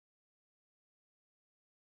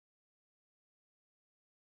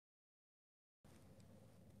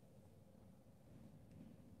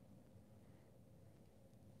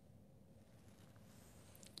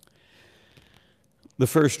The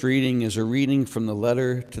first reading is a reading from the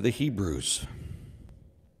letter to the Hebrews.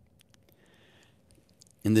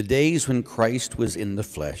 In the days when Christ was in the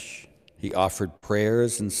flesh, he offered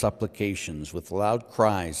prayers and supplications with loud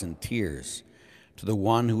cries and tears to the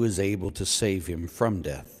one who is able to save him from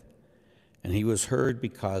death, and he was heard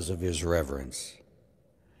because of his reverence.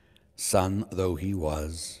 Son though he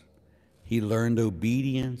was, he learned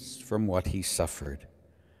obedience from what he suffered,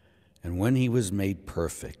 and when he was made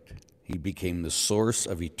perfect, he became the source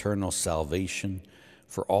of eternal salvation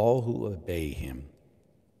for all who obey him.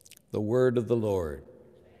 The word of the Lord.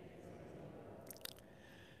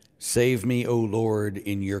 Save me, O Lord,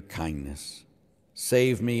 in your kindness.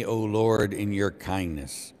 Save me, O Lord, in your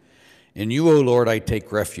kindness. In you, O Lord, I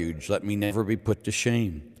take refuge. Let me never be put to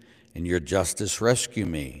shame. In your justice, rescue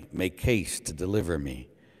me. Make haste to deliver me.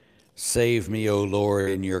 Save me, O Lord,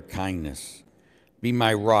 in your kindness. Be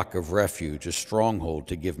my rock of refuge, a stronghold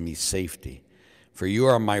to give me safety. For you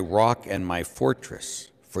are my rock and my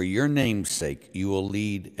fortress. For your name's sake, you will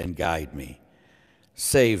lead and guide me.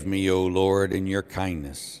 Save me, O Lord, in your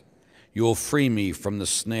kindness. You will free me from the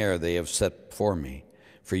snare they have set for me.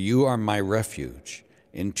 For you are my refuge.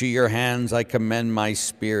 Into your hands I commend my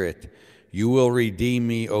spirit. You will redeem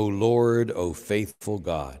me, O Lord, O faithful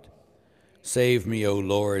God. Save me, O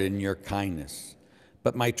Lord, in your kindness.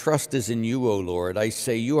 But my trust is in you, O Lord. I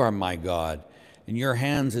say you are my God. In your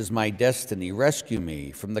hands is my destiny. Rescue me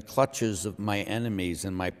from the clutches of my enemies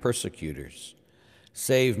and my persecutors.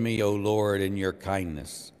 Save me, O Lord, in your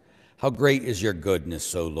kindness. How great is your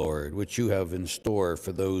goodness, O Lord, which you have in store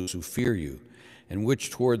for those who fear you, and which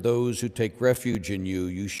toward those who take refuge in you,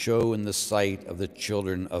 you show in the sight of the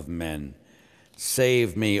children of men.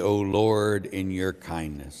 Save me, O Lord, in your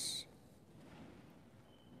kindness.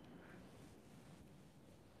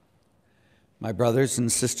 My brothers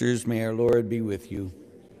and sisters, may our Lord be with you.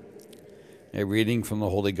 A reading from the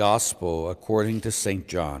Holy Gospel according to St.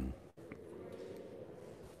 John.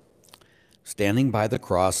 Standing by the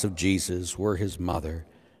cross of Jesus were his mother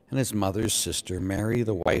and his mother's sister, Mary,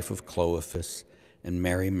 the wife of Clopas, and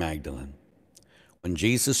Mary Magdalene. When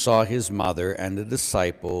Jesus saw his mother and a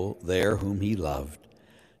disciple there whom he loved,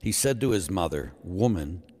 he said to his mother,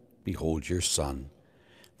 "Woman, behold your son."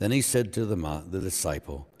 Then he said to the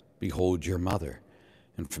disciple, "Behold your mother."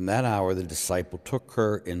 And from that hour the disciple took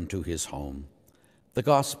her into his home. The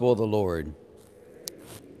Gospel of the Lord.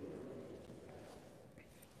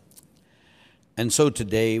 And so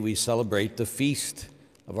today we celebrate the feast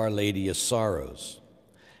of Our Lady of Sorrows.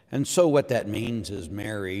 And so what that means is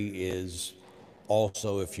Mary is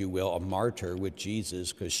also, if you will, a martyr with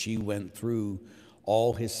Jesus, because she went through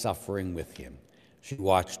all his suffering with him. She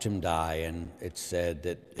watched him die, and it said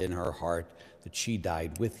that in her heart that she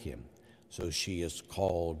died with him. So she is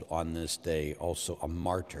called on this day also a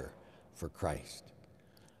martyr for Christ.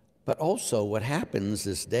 But also what happens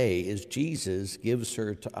this day is Jesus gives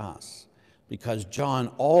her to us, because John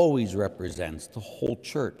always represents the whole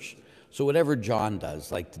church. So whatever John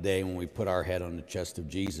does, like today when we put our head on the chest of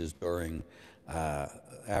Jesus during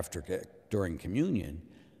communion,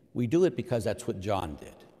 we do it because that's what John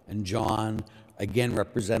did. And John, again,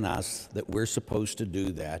 represent us, that we're supposed to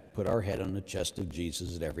do that, put our head on the chest of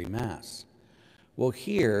Jesus at every Mass. Well,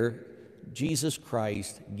 here, Jesus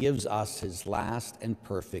Christ gives us his last and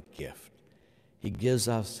perfect gift. He gives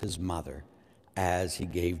us his mother, as he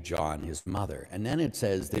gave John his mother. And then it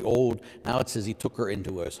says, now it says he took her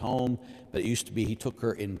into his home, but it used to be he took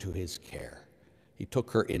her into his care. He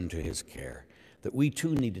took her into his care. That we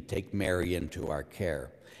too need to take Mary into our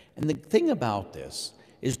care. And the thing about this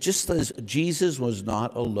is, just as Jesus was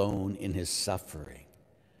not alone in his suffering,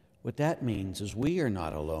 what that means is we are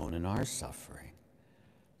not alone in our suffering.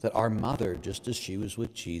 That our mother, just as she was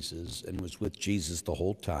with Jesus and was with Jesus the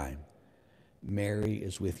whole time, Mary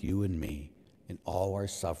is with you and me in all our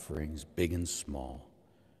sufferings, big and small.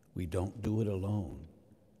 We don't do it alone.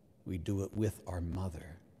 We do it with our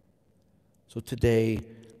mother. So today,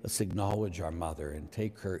 let's acknowledge our mother and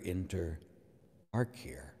take her into our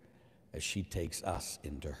care as she takes us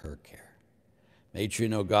into her care. May you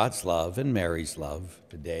know God's love and Mary's love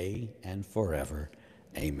today and forever.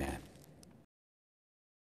 Amen.